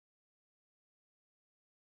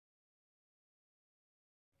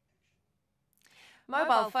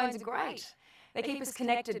Mobile phones are great. They keep us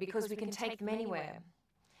connected because we can take them anywhere.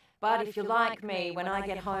 But if you're like me, when I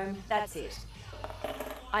get home, that's it.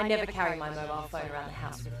 I never carry my mobile phone around the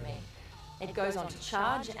house with me. It goes on to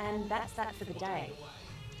charge, and that's that for the day.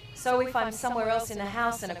 So if I'm somewhere else in the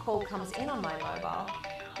house and a call comes in on my mobile,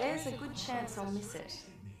 there's a good chance I'll miss it.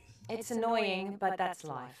 It's annoying, but that's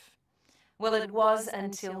life. Well, it was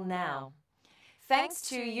until now. Thanks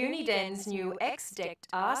to Uniden's new XDECT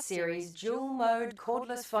R-Series dual-mode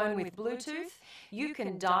cordless phone with Bluetooth, you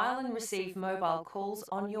can dial and receive mobile calls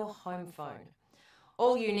on your home phone.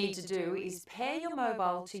 All you need to do is pair your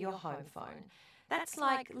mobile to your home phone. That's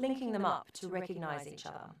like linking them up to recognize each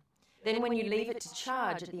other. Then when you leave it to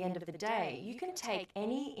charge at the end of the day, you can take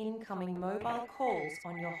any incoming mobile calls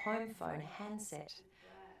on your home phone handset.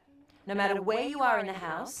 No matter where you are in the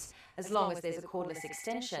house, as long as there's a cordless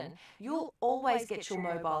extension, you'll always get your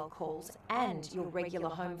mobile calls and your regular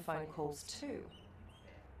home phone calls too.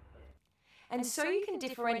 And so you can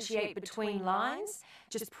differentiate between lines,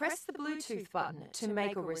 just press the Bluetooth button to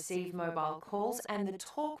make or receive mobile calls and the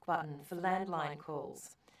talk button for landline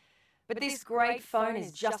calls. But this great phone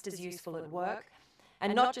is just as useful at work,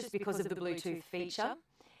 and not just because of the Bluetooth feature.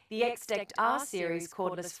 The XDECT R-Series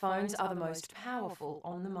cordless phones are the most powerful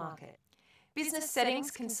on the market. Business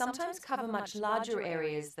settings can sometimes cover much larger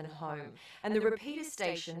areas than home, and the repeater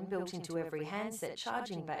station built into every handset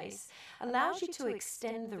charging base allows you to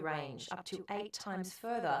extend the range up to 8 times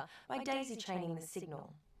further by daisy-chaining the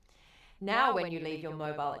signal. Now when you leave your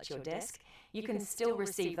mobile at your desk, you can still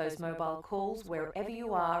receive those mobile calls wherever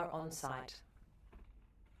you are on site.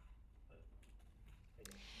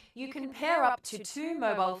 You can pair up to 2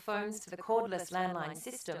 mobile phones to the cordless landline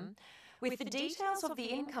system, with the details of the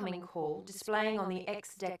incoming call displaying on the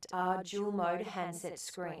XDECT R dual-mode handset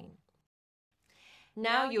screen.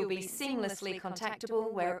 Now you'll be seamlessly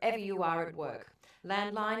contactable wherever you are at work,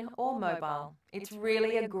 landline or mobile. It's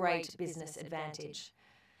really a great business advantage.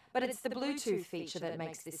 But it's the Bluetooth feature that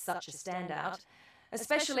makes this such a standout,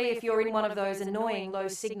 especially if you're in one of those annoying low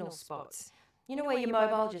signal spots. You know where your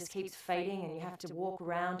mobile just keeps fading and you have to walk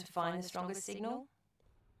around to find the strongest signal?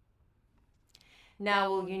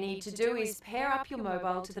 Now all you need to do is pair up your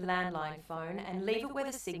mobile to the landline phone and leave it where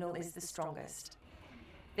the signal is the strongest.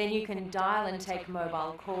 Then you can dial and take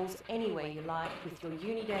mobile calls anywhere you like with your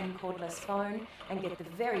Uniden cordless phone and get the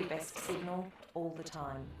very best signal all the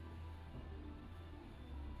time.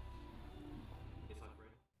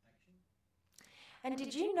 And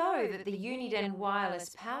did you know that the Uniden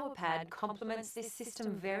wireless power pad complements this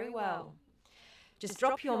system very well? Just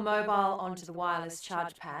drop your mobile onto the wireless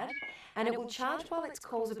charge pad and it will charge while its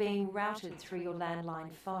calls are being routed through your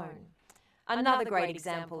landline phone. Another great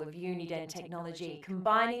example of Uniden technology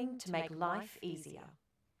combining to make life easier.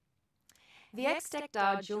 The XDECT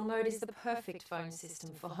R dual mode is the perfect phone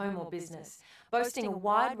system for home or business, boasting a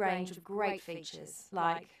wide range of great features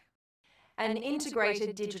like an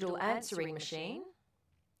integrated digital answering machine,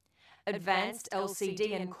 advanced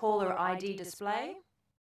LCD and caller ID display,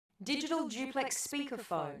 digital duplex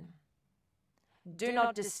speakerphone, do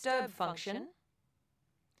not disturb function,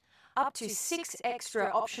 up to 6 extra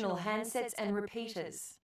optional handsets and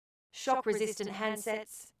repeaters, shock-resistant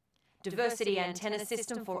handsets, diversity antenna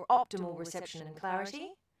system for optimal reception and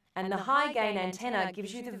clarity, and the high-gain antenna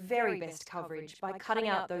gives you the very best coverage by cutting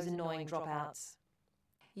out those annoying dropouts.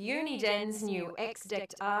 Uniden's new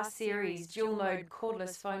XDECT R-Series dual-mode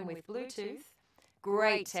cordless phone with Bluetooth,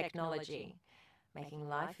 great technology, making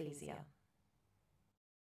life easier.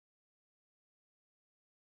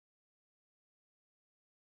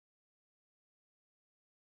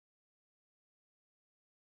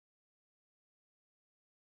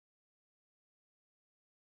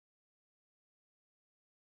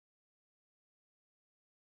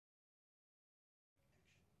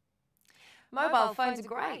 Mobile phones are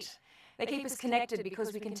great. They keep us connected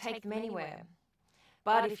because we can take them anywhere.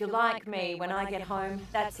 But if you're like me, when I get home,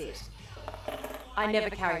 that's it. I never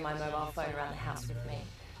carry my mobile phone around the house with me.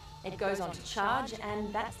 It goes on to charge,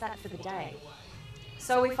 and that's that for the day.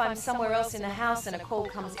 So if I'm somewhere else in the house and a call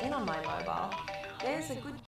comes in on my mobile, there's a good